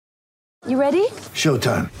You ready?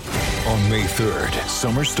 Showtime. On May 3rd,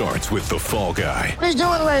 summer starts with The Fall Guy. Let's do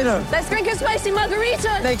it later. Let's drink a spicy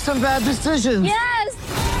margarita. Make some bad decisions.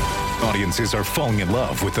 Yes! Audiences are falling in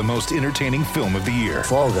love with the most entertaining film of the year.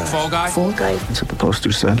 Fall Guy. Fall Guy? Fall Guy. That's what the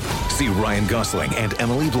poster said. See Ryan Gosling and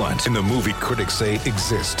Emily Blunt in the movie critics say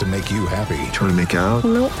exists to make you happy. Trying to make it out?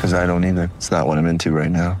 Nope. Because I don't either. It's not what I'm into right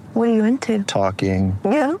now. What are you into? Talking.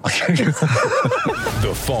 Yeah.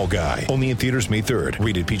 The Fall Guy. Only in theaters May 3rd.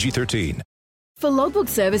 Rated PG-13. For logbook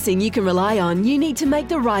servicing you can rely on, you need to make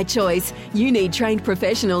the right choice. You need trained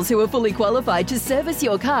professionals who are fully qualified to service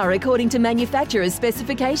your car according to manufacturer's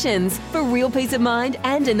specifications. For real peace of mind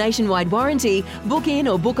and a nationwide warranty, book in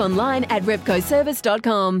or book online at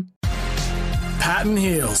repcoservice.com. Patton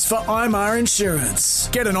Heals for IMAR Insurance.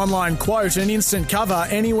 Get an online quote and instant cover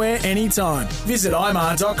anywhere, anytime. Visit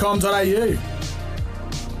imar.com.au.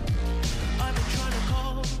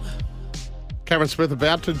 Cameron Smith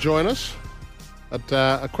about to join us. But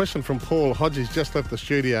a question from Paul. Hodgie's just left the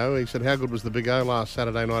studio. He said, how good was the Big O last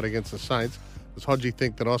Saturday night against the Saints? Does Hodgie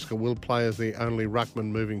think that Oscar will play as the only ruckman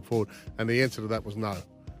moving forward? And the answer to that was no.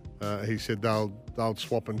 He said they'll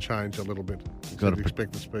swap and change a little bit. Got to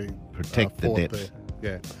expect to be protect the depth.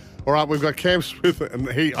 There. Yeah. All right, we've got Cam Smith, and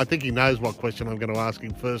I think he knows what question I'm going to ask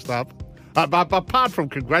him first up. But apart from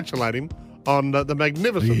congratulate him on the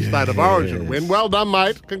magnificent State of Origin win, well done,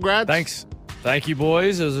 mate. Congrats. Thanks. Thank you,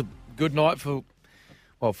 boys. It was a good night for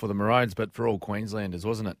the Maroons, but for all Queenslanders,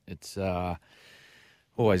 wasn't it? It's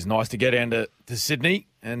always nice to get down to Sydney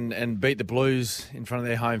and beat the Blues in front of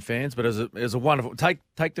their home fans. But it was a wonderful take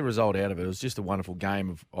the result out of it. It was just a wonderful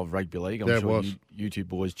game of rugby league. I'm sure you two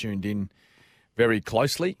boys tuned in very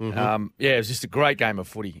closely. Mm-hmm. It was just a great game of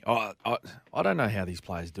footy. I don't know how these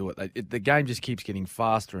players do it. The game just keeps getting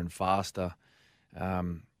faster and faster.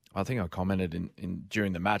 I think I commented in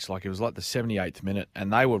during the match, like it was like the 78th minute,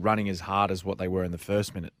 and they were running as hard as what they were in the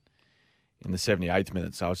first minute, in the 78th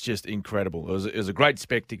minute. So it's just incredible. It was a great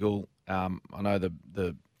spectacle. I know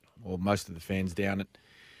most of the fans down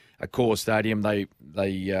at Core Stadium, they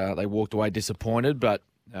walked away disappointed, but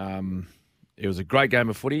it was a great game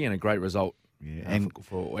of footy and a great result. Yeah, and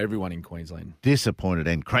for everyone in Queensland. Disappointed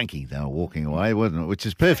and cranky they were walking away, wasn't it? Which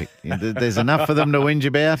is perfect. There's enough for them to whinge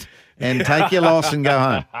about and take your loss and go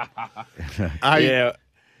home. Yeah.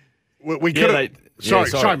 We could have...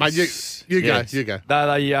 Sorry, mate. You go.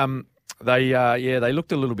 No, they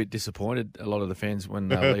looked a little bit disappointed, a lot of the fans, when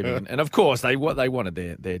they were leaving. And of course, they wanted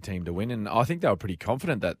their team to win. And I think they were pretty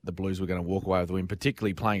confident that the Blues were going to walk away with the win,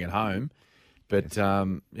 particularly playing at home. But,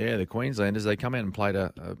 the Queenslanders, they come out and played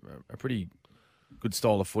a pretty good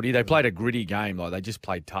style of footy. They played a gritty game. Like, they just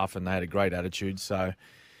played tough and they had a great attitude. So,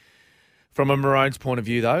 from a Maroons point of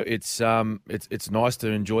view, though, it's nice to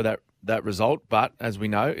enjoy that result. But as we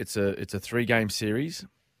know, it's a 3-game series,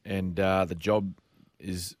 and the job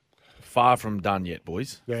is far from done yet,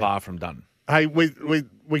 boys. Yeah. Far from done. Hey, we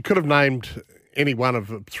could have named any one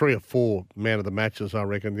of 3 or 4 man of the matches, I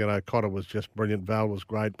reckon. You know, Cotter was just brilliant. Val was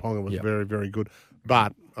great. Ponga was very, very good.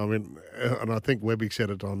 But, I mean, and I think Webby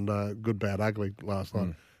said it on Good, Bad, Ugly last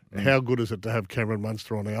night. How good is it to have Cameron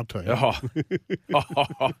Munster on our team?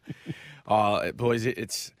 Boys,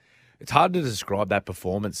 it's hard to describe that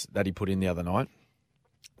performance that he put in the other night.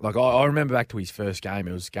 Like, I remember back to his first game.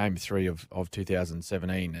 It was game 3 of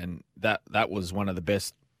 2017, and that was one of the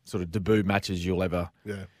best sort of debut matches you'll ever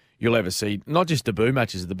see. Not just debut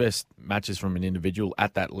matches, the best matches from an individual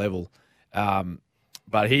at that level.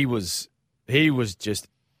 But he was just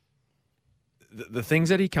the things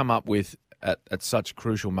that he come up with at such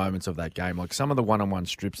crucial moments of that game, like some of the one-on-one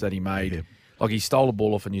strips that he made. Yeah. Like, he stole a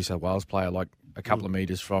ball off a New South Wales player like a couple of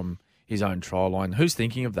metres from his own try line. Who's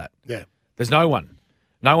thinking of that? Yeah. There's no one.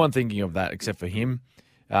 No one thinking of that except for him.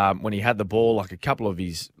 When he had the ball, like a couple of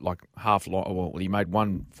his half line, well, he made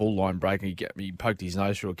one full line break and he poked his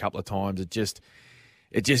nose through a couple of times. It just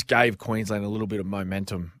gave Queensland a little bit of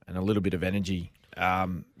momentum and a little bit of energy.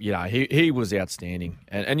 He was outstanding.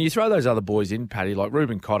 And you throw those other boys in, Paddy, like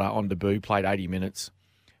Ruben Cotter on debut, played 80 minutes.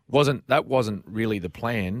 That wasn't really the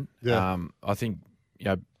plan. Yeah. I think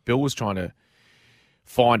Bill was trying to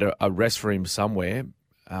find a rest for him somewhere.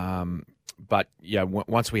 But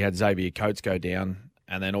once we had Xavier Coates go down,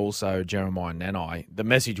 and then also Jeremiah Nanai, the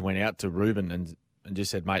message went out to Ruben and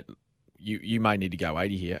just said, mate, you may need to go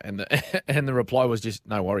 80 here. And the reply was just,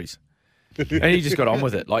 no worries. And he just got on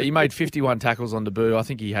with it. Like, he made 51 tackles on debut. I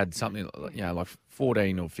think he had something, like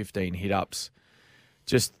 14 or 15 hit-ups.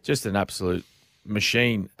 Just an absolute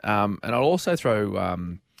machine. And I'll also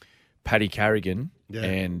throw Paddy Carrigan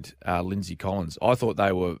and Lindsay Collins. I thought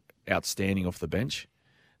they were outstanding off the bench.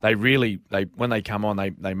 when they come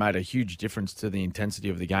on, they made a huge difference to the intensity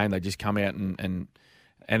of the game. They just come out and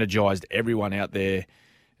energised everyone out there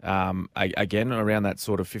again around that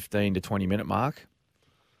sort of 15 to 20 minute mark.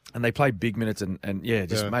 And they played big minutes and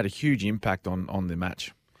made a huge impact on the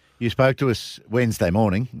match. You spoke to us Wednesday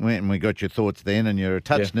morning and we got your thoughts then, and you're a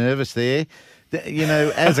touch nervous there. You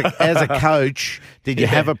know, as a coach, did you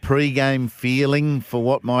have a pre-game feeling for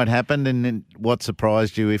what might happen, and then what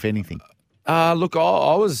surprised you, if anything? Look,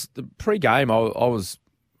 I was the pre-game. I was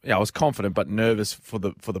confident but nervous for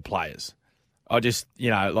the players. I just,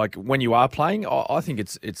 like when you are playing, I think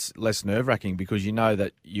it's less nerve-wracking because you know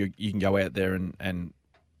that you can go out there and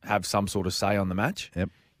have some sort of say on the match. Yep.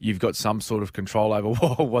 You've got some sort of control over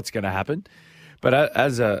what's going to happen. But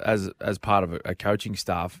as part of a coaching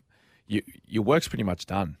staff, your work's pretty much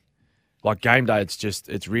done. Like game day,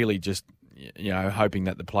 it's really just hoping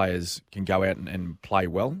that the players can go out and play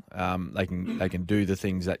well. They can do the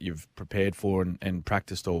things that you've prepared for and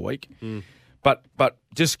practiced all week. Mm. But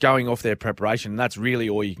just going off their preparation, that's really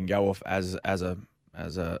all you can go off as a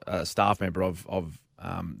staff member of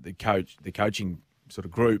the coaching sort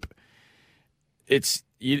of group. It's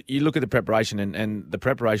you look at the preparation and the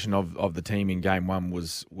preparation of the team in game one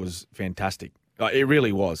was fantastic. Like, it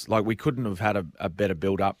really was. Like, we couldn't have had a better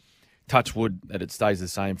build up. Touch wood that it stays the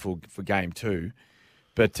same for game two.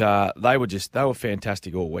 But they were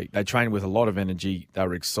fantastic all week. They trained with a lot of energy. They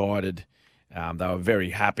were excited. They were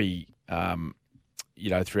very happy.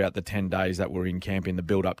 Throughout the 10 days that we're in camp in the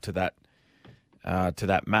build up to that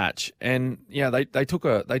match, and they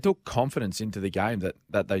took confidence into the game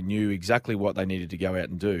that they knew exactly what they needed to go out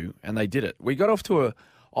and do, and they did it.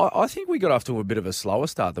 I think we got off to a bit of a slower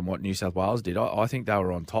start than what New South Wales did. I think they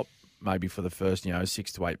were on top maybe for the first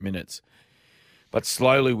 6 to 8 minutes, but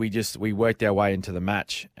slowly we worked our way into the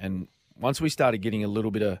match, and once we started getting a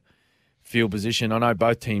little bit of field position, I know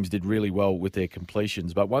both teams did really well with their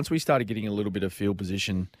completions, but once we started getting a little bit of field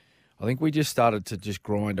position, I think we just started to just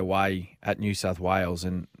grind away at New South Wales,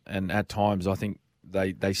 and at times I think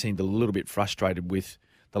they seemed a little bit frustrated with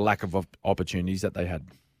the lack of opportunities that they had.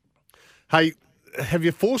 Hey, have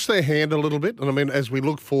you forced their hand a little bit? And I mean, as we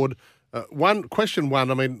look forward, question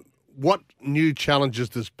one, I mean, what new challenges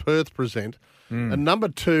does Perth present? And number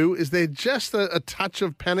two, is there just a touch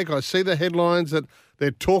of panic? I see the headlines that they're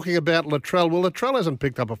talking about Latrell. Well, Latrell hasn't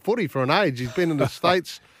picked up a footy for an age. He's been in the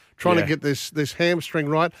States trying to get this hamstring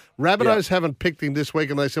right. Rabbitohs haven't picked him this week,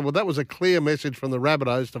 and they said, well, that was a clear message from the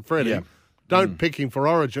Rabbitohs to Freddie. Yeah. Don't pick him for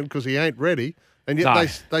Origin because he ain't ready. And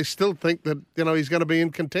yet they still think that, he's going to be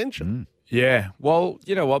in contention. Yeah. Well,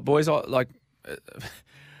 you know what, boys?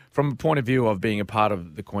 From a point of view of being a part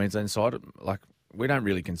of the Queensland side, we don't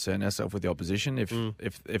really concern ourselves with the opposition.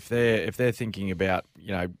 If they're thinking about,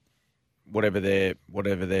 whatever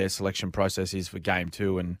their selection process is for game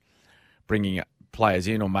two and bringing players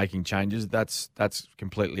in or making changes, that's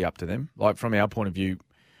completely up to them. Like, from our point of view,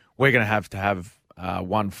 we're going to have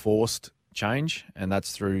one forced change, and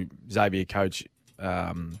that's through Xavier Coach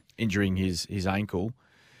injuring his ankle.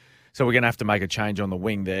 So we're going to have to make a change on the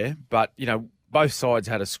wing there. But, both sides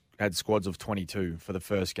had squads of 22 for the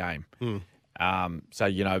first game. So,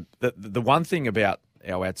 the one thing about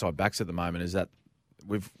our outside backs at the moment is that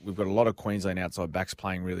we've got a lot of Queensland outside backs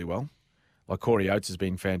playing really well. Like, Corey Oates has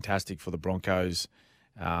been fantastic for the Broncos.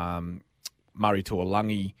 Murray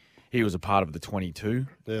Tuolungi, he was a part of the 22.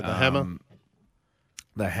 Yeah, the Hammer.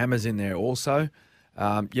 The Hammer's in there also.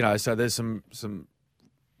 So there's some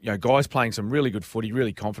guys playing some really good footy,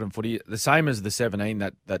 really confident footy. The same as the 17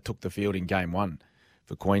 that took the field in game one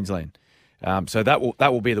for Queensland. So that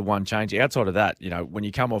will be the one change. Outside of that, when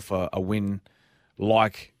you come off a win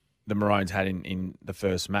like the Maroons had in the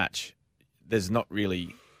first match, there's no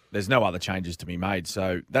other changes to be made.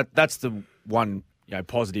 So that's the one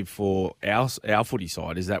positive for our footy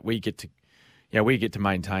side, is that we get to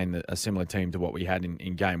maintain a similar team to what we had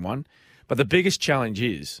in game one. But the biggest challenge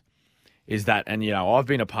is that, and I've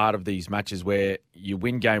been a part of these matches where you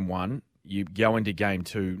win game one, you go into game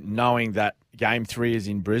two knowing that game three is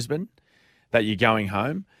in Brisbane, that you're going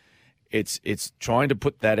home. It's trying to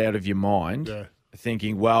put that out of your mind,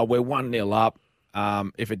 thinking, well, we're 1-0 up.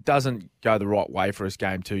 If it doesn't go the right way for us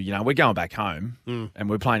game two, we're going back home and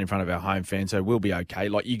we're playing in front of our home fans, so we'll be okay.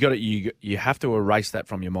 Like, you have to erase that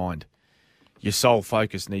from your mind. Your sole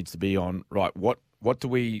focus needs to be on, right, what do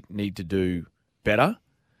we need to do better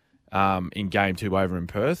in game two over in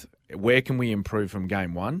Perth? Where can we improve from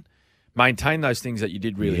game one? Maintain those things that you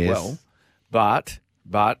did really well, but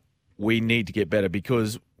we need to get better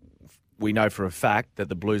because we know for a fact that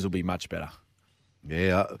the Blues will be much better.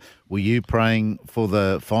 Yeah. Were you praying for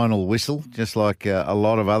the final whistle, just like a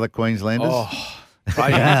lot of other Queenslanders? Oh,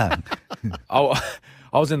 Yeah.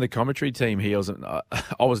 I was in the commentary team here.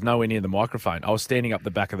 I was nowhere near the microphone. I was standing up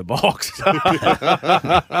the back of the box.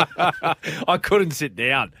 I couldn't sit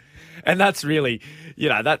down. And that's really,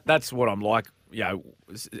 that's what I'm like,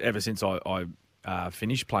 ever since I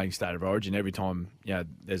finished playing State of Origin. Every time,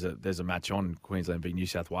 there's a match on, Queensland v New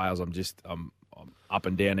South Wales, I'm up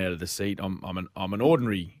and down out of the seat. I'm an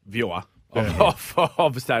ordinary viewer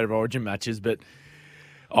of State of Origin matches, but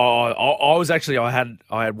I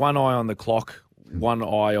had one eye on the clock, one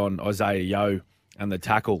eye on Isaiah Yeo and the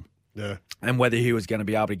tackle, and whether he was going to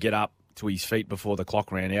be able to get up to his feet before the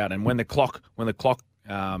clock ran out. And when the clock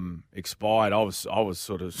expired, I was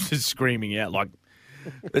sort of just screaming out like,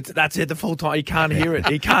 "That's it! The full time. He can't hear it.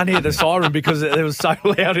 He can't hear the siren because it was so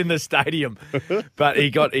loud in the stadium." But he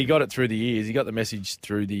got it through the ears. He got the message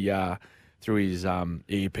through the through his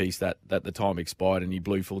earpiece that the time expired, and he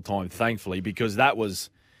blew full time. Thankfully, because that was.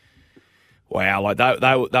 Wow, like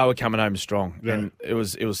they were coming home strong, and it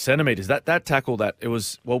was centimetres. That tackle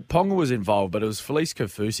Ponga was involved, but it was Felice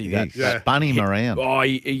Kaufusi that spun him around. Oh,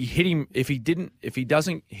 he hit him. If he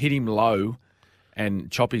doesn't hit him low,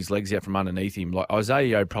 and chop his legs out from underneath him, like Isaiah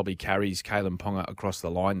Yeo probably carries Kalen Ponga across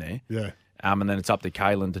the line there. Yeah. And then it's up to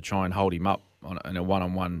Kalen to try and hold him up in a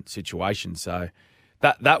one-on-one situation. So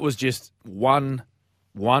that was just one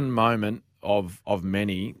moment of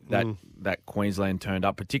many that Queensland turned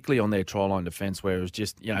up, particularly on their try line defence, where it was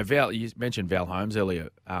just Val. You mentioned Val Holmes earlier,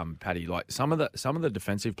 Paddy. Like some of the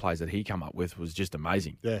defensive plays that he come up with was just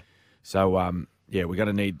amazing. Yeah. So we're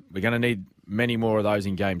gonna need many more of those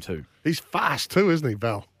in game 2. He's fast too, isn't he,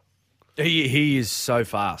 Val? He is so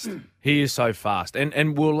fast. He is so fast,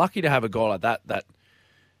 and we're lucky to have a guy like that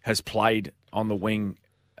has played on the wing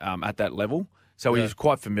at that level. So he was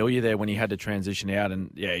quite familiar there when he had to transition out,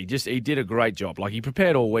 and he did a great job. Like he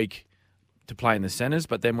prepared all week to play in the centres,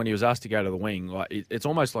 but then when he was asked to go to the wing, like it's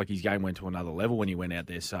almost like his game went to another level when he went out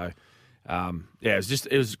there. So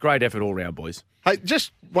it was a great effort all round, boys. Hey,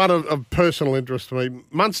 just one of personal interest to me.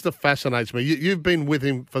 Munster fascinates me. You've been with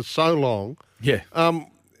him for so long. Yeah.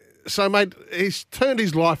 So, mate, he's turned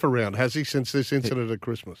his life around, has he, since this incident at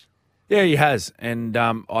Christmas? Yeah, he has, and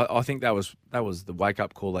I think that was the wake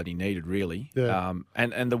up call that he needed, really. Yeah.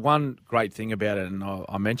 And the one great thing about it, and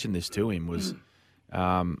I mentioned this to him, was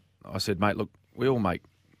I said, mate, look, we all make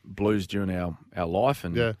blues during our life,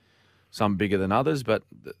 and some bigger than others. But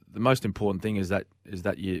the most important thing is that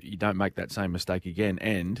you don't make that same mistake again,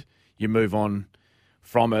 and you move on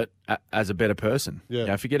from it as a better person.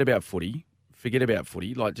 Yeah. Forget about footy.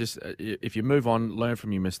 Like, just if you move on, learn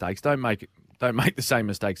from your mistakes. Don't make the same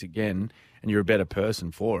mistakes again, and you're a better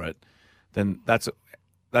person for it. Then that's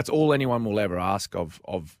all anyone will ever ask of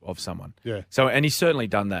someone. Yeah. So, and he's certainly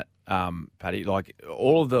done that, Paddy. Like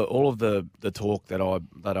all of the talk that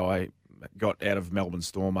I got out of Melbourne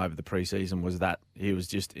Storm over the preseason was that he was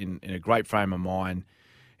just in a great frame of mind.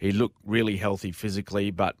 He looked really healthy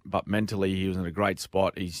physically, but mentally he was in a great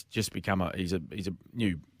spot. He's just become he's a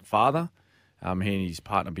new father. He and his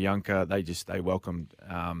partner Bianca, they welcomed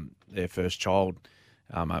their first child,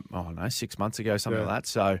 6 months ago, something like that.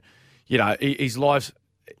 So, his life's,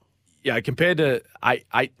 compared to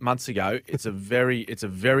eight months ago, it's a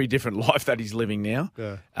very different life that he's living now.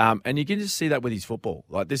 Yeah. And you can just see that with his football.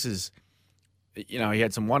 Like this is, he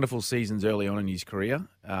had some wonderful seasons early on in his career.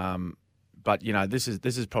 But this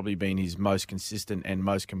has probably been his most consistent and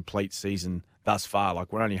most complete season thus far.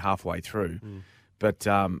 Like we're only halfway through, but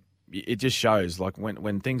it just shows like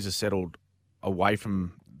when things are settled away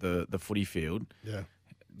from the footy field,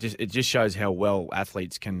 it just shows how well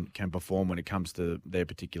athletes can perform when it comes to their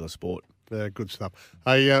particular sport. Yeah, good stuff.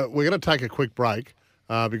 Hey, we're going to take a quick break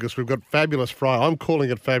because we've got Fabulous Friday. I'm calling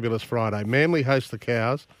it Fabulous Friday. Manly host the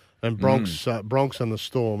Cows and Bronx and the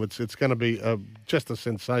Storm. It's going to be just a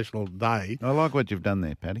sensational day. I like what you've done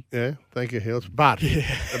there, Paddy. Yeah, thank you, Hills. But,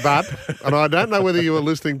 and I don't know whether you were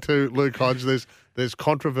listening to Luke Hodge, there's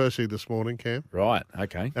controversy this morning, Cam. Right,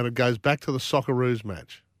 okay. And it goes back to the Socceroos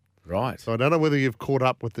match. Right. So I don't know whether you've caught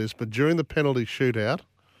up with this, but during the penalty shootout,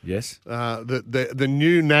 yes, the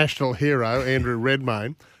new national hero, Andrew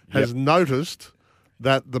Redmayne, has noticed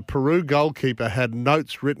that the Peru goalkeeper had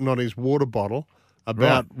notes written on his water bottle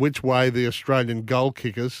about which way the Australian goal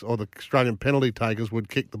kickers or the Australian penalty takers would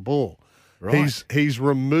kick the ball. Right. He's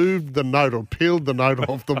removed the note or peeled the note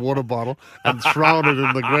off the water bottle and thrown it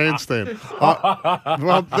in the grandstand.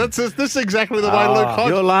 This is exactly the way Luke Hodge...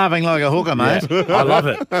 You're laughing like a hooker, mate. I love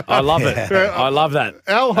it. I love that.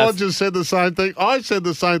 Al Hodges said the same thing. I said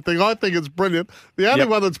the same thing. I think it's brilliant. The only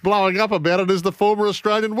one that's blowing up about it is the former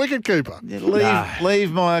Australian wicketkeeper.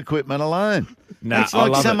 Leave my equipment alone. Nah, It's I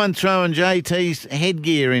like love someone throwing JT's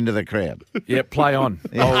headgear into the crowd. it. Yeah, play on.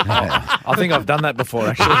 I think I've done that before,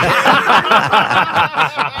 actually.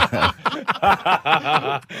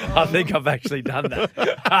 I think I've actually done that.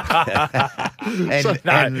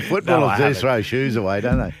 And footballers do haven't. throw shoes away,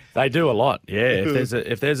 don't they? They do a lot, yeah.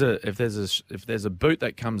 If there's a boot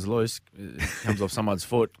that comes loose, comes off someone's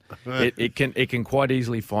foot, it can quite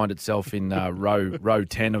easily find itself in row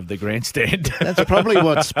 10 of the grandstand. That's probably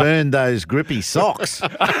what spurned those grippy socks.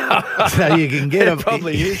 So you can get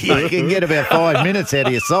you can get about 5 minutes out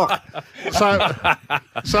of your sock. So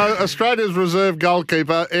Australia's reserve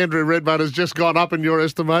goalkeeper, Andrew Redmayne, has just gone up in your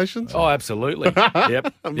estimations? Oh, absolutely.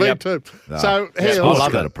 Yep. Me Yep. too. No. So, Yeah, Hills,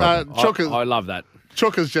 I've got a problem. I love that.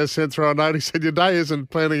 Chook has just sent through a note. He said, your day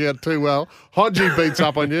isn't planning out too well. Hodgie beats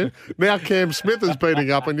up on you. Now Cam Smith is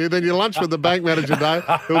beating up on you. Then you lunch with the bank manager today.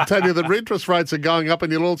 He'll tell you that interest rates are going up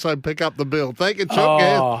and you'll also pick up the bill. Thank you, Chook.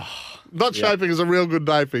 Oh, Not shaping as a real good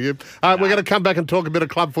day for you. We're going to come back and talk a bit of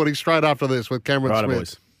club footy straight after this with Cameron right, Smith.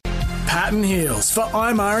 boys. Patton Hills for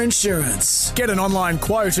IMAR Insurance. Get an online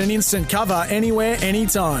quote and instant cover anywhere,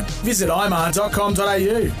 anytime. Visit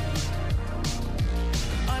imar.com.au.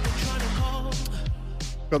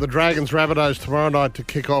 Got the Dragons Rabbitohs tomorrow night to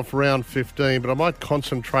kick off round 15, but I might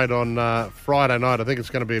concentrate on Friday night. I think it's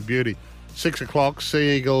going to be a beauty. 6 o'clock,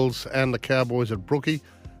 Sea Eagles and the Cowboys at Brookie.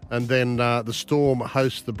 And then the Storm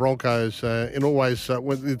hosts the Broncos. It's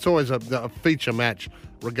always a feature match,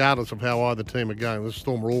 regardless of how either team are going. The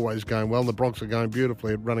Storm are always going well, and the Bronx are going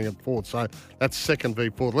beautifully at running at fourth. So that's second v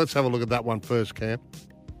fourth. Let's have a look at that one first, Cam.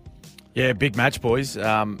 Yeah, big match, boys.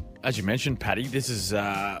 As you mentioned, Paddy, this is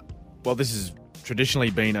traditionally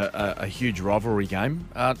been a huge rivalry game.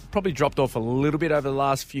 Probably dropped off a little bit over the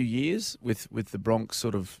last few years with the Bronx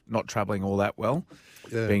sort of not travelling all that well,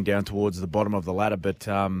 being down towards the bottom of the ladder. But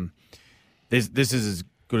this is as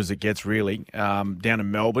good as it gets, really. Down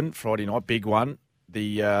in Melbourne, Friday night, big one.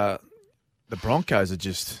 The Broncos are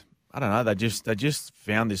just, I don't know, they just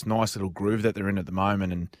found this nice little groove that they're in at the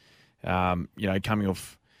moment, and coming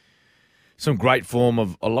off some great form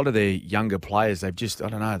of a lot of their younger players. They've just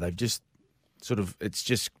sort of, it's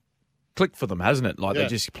just clicked for them, hasn't it? Like they're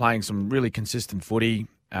just playing some really consistent footy.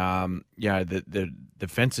 The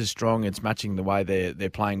defence is strong. It's matching the way they're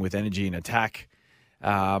playing with energy and attack.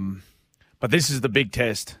 But this is the big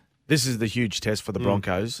test. This is the huge test for the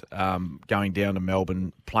Broncos, going down to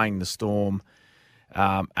Melbourne, playing the Storm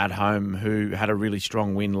at home, who had a really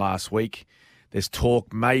strong win last week. There's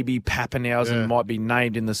talk maybe Pappenhausen might be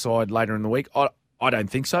named in the side later in the week. I don't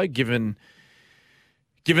think so, given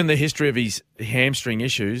the history of his hamstring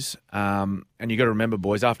issues. And you got to remember,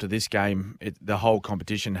 boys, after this game, the whole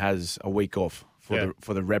competition has a week off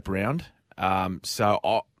for the rep round.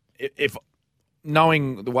 If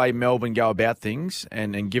knowing the way Melbourne go about things,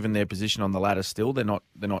 and given their position on the ladder still, they're not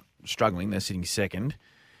struggling. They're sitting second.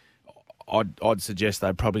 I'd suggest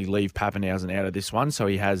they'd probably leave Pappenhausen out of this one, so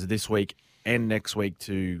he has this week and next week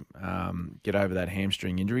to get over that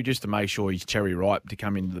hamstring injury, just to make sure he's cherry ripe to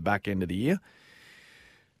come into the back end of the year.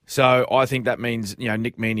 So I think that means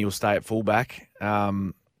Nick Meaney will stay at fullback.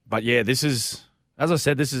 But yeah, this is, as I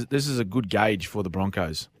said, this is a good gauge for the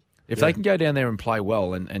Broncos. If they can go down there and play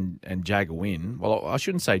well and jag a win, well, I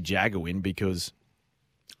shouldn't say jag a win because,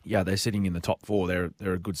 they're sitting in the top four. They're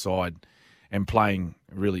a good side and playing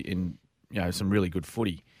really in some really good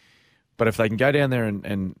footy. But if they can go down there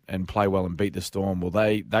and play well and beat the Storm, well,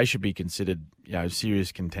 they should be considered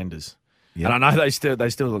serious contenders. Yep. And I know they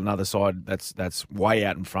still another side that's way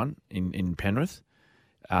out in front in Penrith.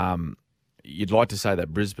 You'd like to say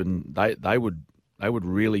that Brisbane they would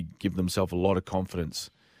really give themselves a lot of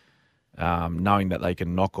confidence, knowing that they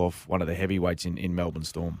can knock off one of the heavyweights in Melbourne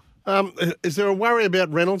Storm. Is there a worry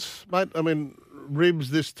about Reynolds, mate? I mean,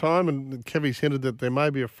 ribs this time, and Kevy's hinted that there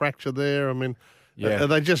may be a fracture there. I mean, are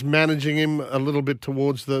they just managing him a little bit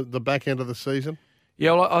towards the back end of the season?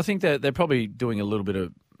 Yeah, well, I think that they're probably doing a little bit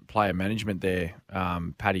of player management there,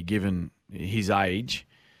 Paddy, given his age.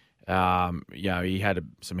 He's had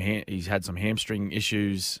some hamstring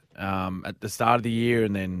issues at the start of the year,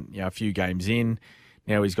 and then a few games in.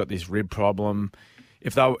 Now he's got this rib problem.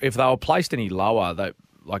 If they were placed any lower,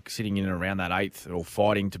 like sitting in and around that eighth or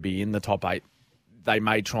fighting to be in the top eight, they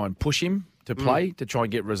may try and push him to play to try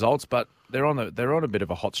and get results. But they're on a bit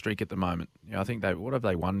of a hot streak at the moment. I think what have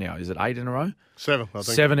they won now? Is it 8 in a row? 7, I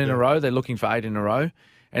think. 7 in a row. They're looking for 8 in a row.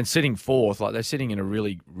 And sitting fourth, like they're sitting in a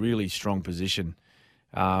really, really strong position,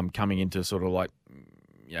 coming into sort of like,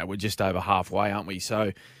 we're just over halfway, aren't we?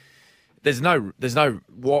 So There's no.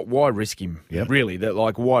 Why risk him? Yep. Really,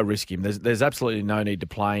 why risk him? There's absolutely no need to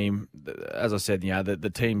play him. As I said,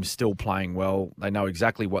 the team's still playing well. They know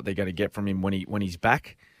exactly what they're going to get from him when he's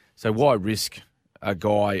back. So why risk a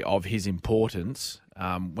guy of his importance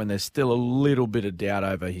when there's still a little bit of doubt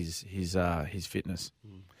over his fitness?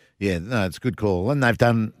 Yeah, no, it's a good call. And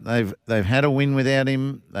they've had a win without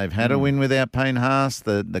him. They've had a win without Payne Haas.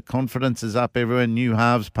 The confidence is up everywhere. New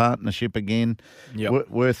halves partnership again.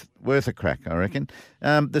 Yep. Worth a crack, I reckon.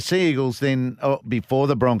 The Sea Eagles then, before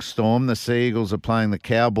the Bronx Storm, the Sea Eagles are playing the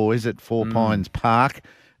Cowboys at Four Pines Park.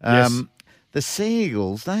 Yes. The Sea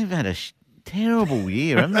Eagles, they've had a terrible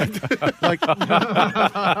year, haven't they?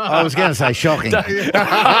 I was going to say shocking.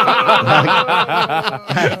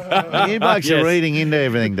 You blokes are reading into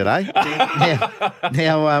everything today.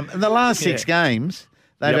 Now, in the last 6 games,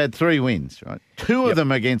 they've had 3 wins, right? 2 of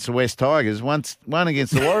them against the West Tigers, one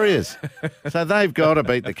against the Warriors. So they've got to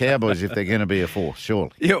beat the Cowboys if they're going to be a force, surely.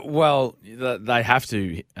 Yeah, well, they have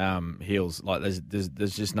to, Heels. Like,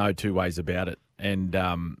 there's just no two ways about it. And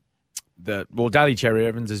Daly Cherry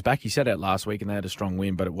Evans is back. He said out last week, and they had a strong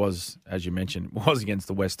win, but it was, as you mentioned, was against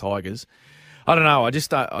the West Tigers. I don't know. I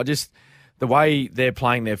just the way they're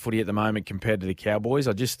playing their footy at the moment compared to the Cowboys,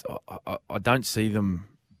 I don't see them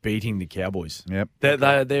beating the Cowboys. Yep.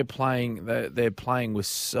 They're playing with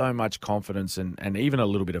so much confidence and even a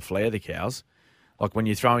little bit of flair. The Cows, like when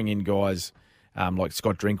you're throwing in guys like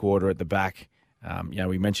Scott Drinkwater at the back.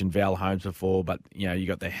 We mentioned Val Holmes before, but you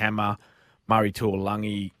got the Hammer, Murray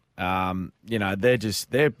Tuolungi.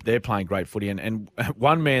 They're playing great footy, and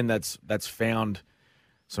one man that's found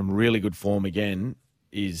some really good form again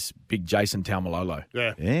is big Jason Taumalolo.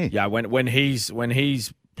 Yeah. When he's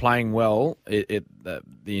playing well, the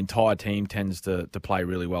entire team tends to play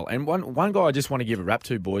really well. And one guy I just want to give a rap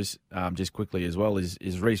to, boys, just quickly as well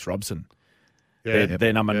is Reece Robson. Yeah.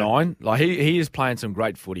 They're number 9. Like he is playing some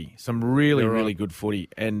great footy, some really good footy,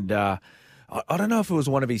 and. I don't know if it was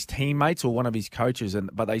one of his teammates or one of his coaches,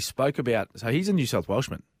 but they spoke about. So he's a New South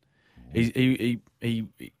Welshman. He I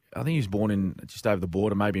think he was born in just over the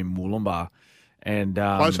border, maybe in Wollumbar, and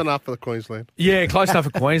close enough for Queensland. Yeah, close enough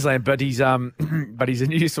for Queensland, but he's a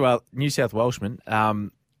New South Welshman.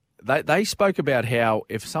 They spoke about how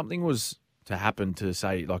if something was to happen to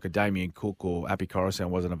say like a Damien Cook or Api Coruscant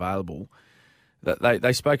wasn't available, that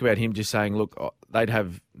they spoke about him just saying, look, they'd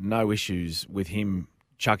have no issues with him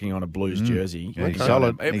chucking on a Blues jersey. Yeah, he's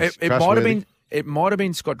solid. It might have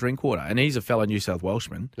been Scott Drinkwater, and he's a fellow New South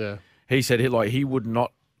Welshman. Yeah. He said he would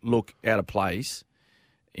not look out of place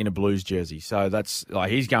in a Blues jersey. So that's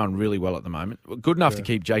he's going really well at the moment. Good enough to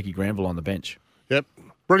keep Jakey Granville on the bench. Yep.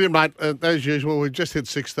 Brilliant, mate. As usual, we've just hit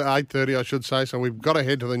 8:30, I should say, so we've got to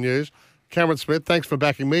head to the news. Cameron Smith, thanks for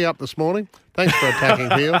backing me up this morning. Thanks for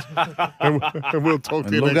attacking Heels. And we'll talk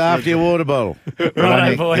to you next week. Look after your water bottle.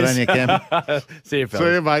 Right, boys. Good on you, Cam. See you, fellas.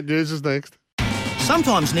 See you, mate. News is next.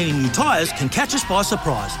 Sometimes needing new tyres can catch us by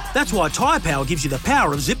surprise. That's why Tyre Power gives you the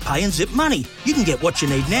power of Zip Pay and Zip Money. You can get what you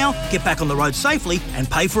need now, get back on the road safely and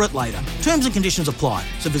pay for it later. Terms and conditions apply.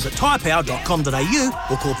 So visit tyrepower.com.au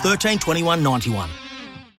or call 13 21 91.